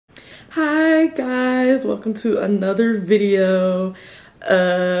Hi guys, welcome to another video.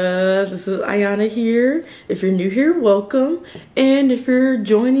 This is Ayana here. If you're new here, welcome. And if you're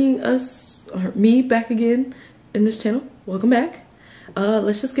joining us, or me back again in this channel, welcome back.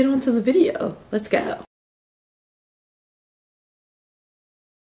 Let's just get on to the video. Let's go.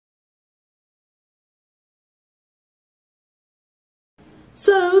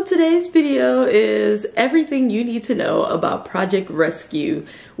 So today's video is everything you need to know about Project Rescue,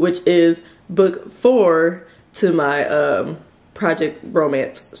 which is book 4 to my Project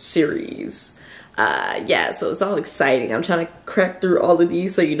Romance series. Yeah, so it's all exciting. I'm trying to crack through all of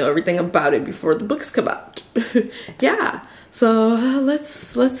these so you know everything about it before the books come out. Yeah, so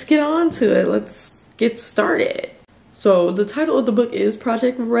let's get on to it. Let's get started. So the title of the book is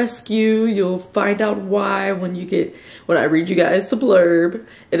Project Rescue. You'll find out why when I read you guys the blurb.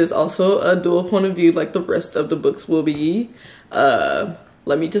 It is also a dual point of view like the rest of the books will be. Let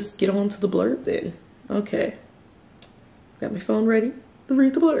me just get on to the blurb then. Okay. Got my phone ready to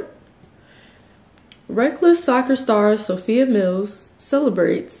read the blurb. Reckless soccer star Sophia Mills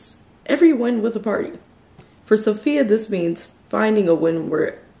celebrates every win with a party. For Sophia, this means finding a win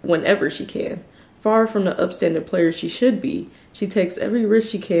whenever she can. Far from the upstanding player she should be, she takes every risk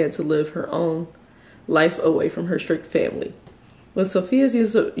she can to live her own life away from her strict family. When Sophia's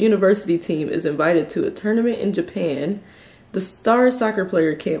university team is invited to a tournament in Japan, the star soccer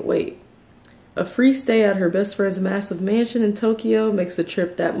player can't wait. A free stay at her best friend's massive mansion in Tokyo makes the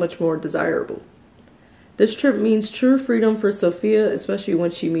trip that much more desirable. This trip means true freedom for Sophia, especially when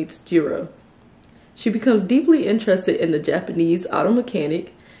she meets Jiro. She becomes deeply interested in the Japanese auto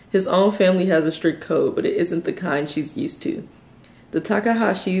mechanic. His own family has a strict code, but it isn't the kind she's used to. The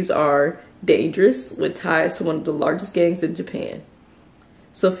Takahashis are dangerous, with ties to one of the largest gangs in Japan.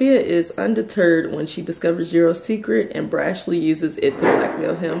 Sophia is undeterred when she discovers Jiro's secret and brashly uses it to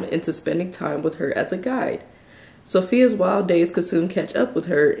blackmail him into spending time with her as a guide. Sophia's wild days could soon catch up with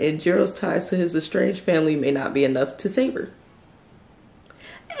her, and Jiro's ties to his estranged family may not be enough to save her.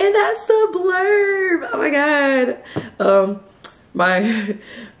 And that's the blurb! Oh my god!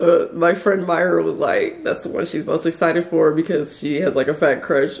 My friend Myra was like, that's the one she's most excited for because she has like a fat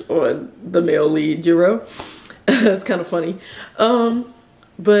crush on the male lead, Jiro. It's kind of funny.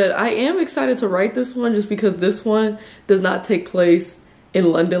 But I am excited to write this one just because this one does not take place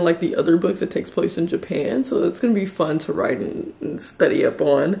in London like the other books. It takes place in Japan. So it's going to be fun to write and study up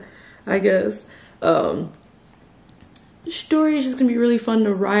on, I guess. Story is just gonna be really fun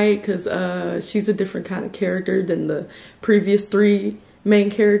to write because she's a different kind of character than the previous 3 main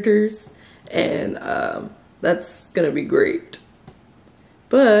characters, and that's gonna be great.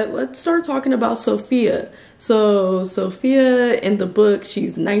 But let's start talking about Sophia. So Sophia in the book,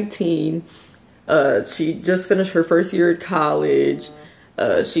 she's 19. She just finished her first year at college.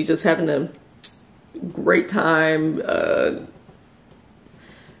 She's just having a great time.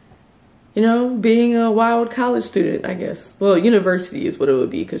 You know, being a wild college student, I guess. Well, university is what it would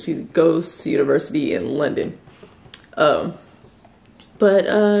be because she goes to university in London. But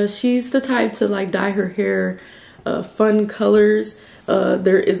she's the type to like dye her hair fun colors.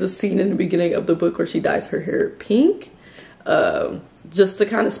 There is a scene in the beginning of the book where she dyes her hair pink just to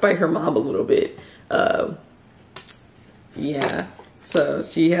kind of spite her mom a little bit. Yeah, so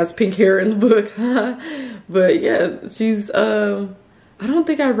she has pink hair in the book. But yeah, she's... I don't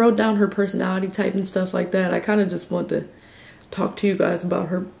think I wrote down her personality type and stuff like that. I kind of just want to talk to you guys about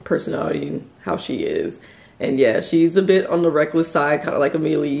her personality and how she is. And yeah, she's a bit on the reckless side, kind of like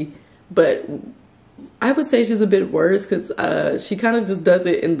Amelie. But I would say she's a bit worse because she kind of just does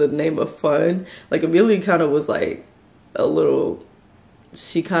it in the name of fun. Like Amelie kind of was like a little...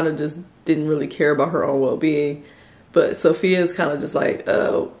 She kind of just didn't really care about her own well-being. But Sophia's kind of just like,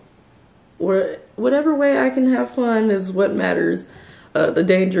 whatever way I can have fun is what matters. The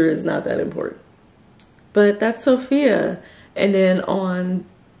danger is not that important. But that's Sophia. And then on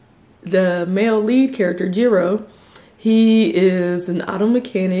the male lead character, Jiro, he is an auto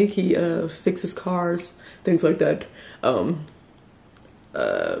mechanic. He fixes cars, things like that. And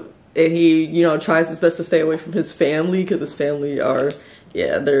he, you know, tries his best to stay away from his family because his family are,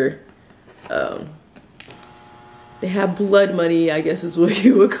 yeah, they have blood money, I guess is what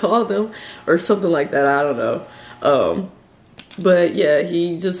you would call them, or something like that. I don't know. But yeah,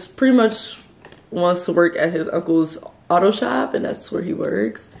 he just pretty much wants to work at his uncle's auto shop, and that's where he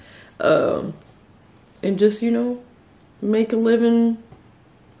works. And just, you know, make a living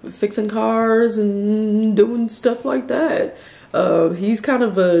fixing cars and doing stuff like that. He's kind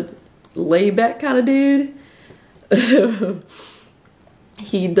of a laid back kind of dude.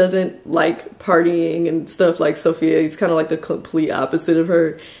 he doesn't like partying and stuff like Sophia. He's kind of like the complete opposite of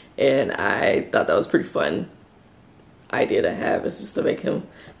her, and I thought that was pretty fun idea to have, is just to make him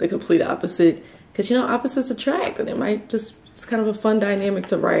the complete opposite, because you know, opposites attract, and it might just, it's kind of a fun dynamic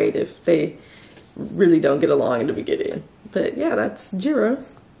to write if they really don't get along in the beginning. But yeah, that's Jiro.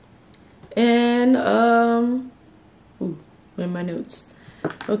 And ooh, where are my notes?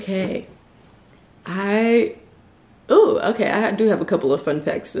 Okay, I do have a couple of fun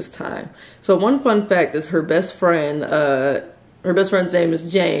facts this time. So one fun fact is her best friend, her best friend's name is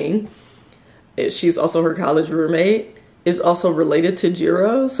Jane. She's also her college roommate, is also related to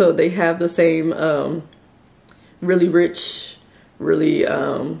Jiro. So they have the same really rich, really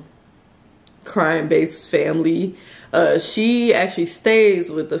crime-based family. She actually stays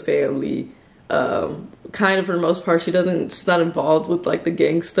with the family kind of for the most part. She's not involved with like the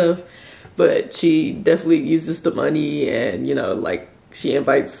gang stuff, but she definitely uses the money, and you know, like she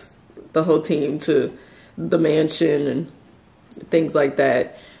invites the whole team to the mansion and things like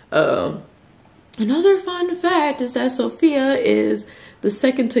that. Another fun fact is that Sophia is the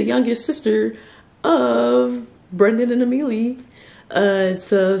second to youngest sister of Brendan and Amelie.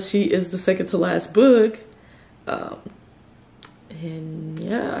 So she is the second to last book. And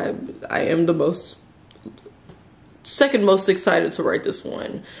yeah, I am the second most excited to write this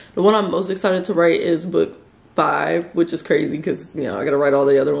one. The one I'm most excited to write is book 5, which is crazy because, you know, I gotta write all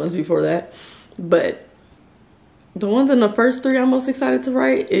the other ones before that. But the ones in the first 3 I'm most excited to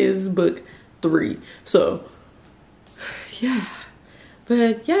write is book 3. So yeah,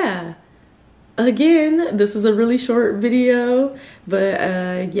 but yeah, again, this is a really short video,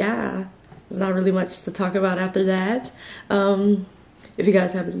 but yeah, there's not really much to talk about after that. If you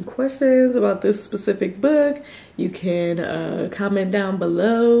guys have any questions about this specific book, you can comment down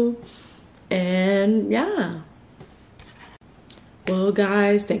below. And yeah, well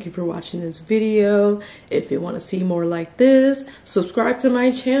guys, thank you for watching this video. If you want to see more like this, subscribe to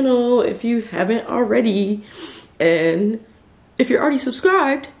my channel if you haven't already. And if you're already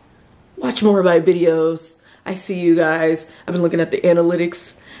subscribed, watch more of my videos. I see you guys. I've been looking at the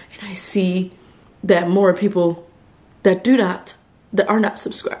analytics, and I see that more people that are not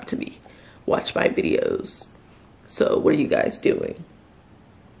subscribed to me watch my videos. So what are you guys doing?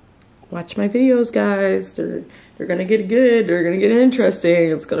 Watch my videos, guys. They're gonna get good. They're gonna get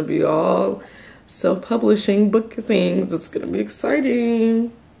interesting. It's gonna be all self-publishing book things. It's gonna be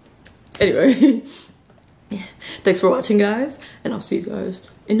exciting. Anyway, thanks for watching, guys, and I'll see you guys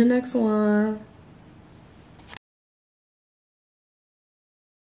in the next one.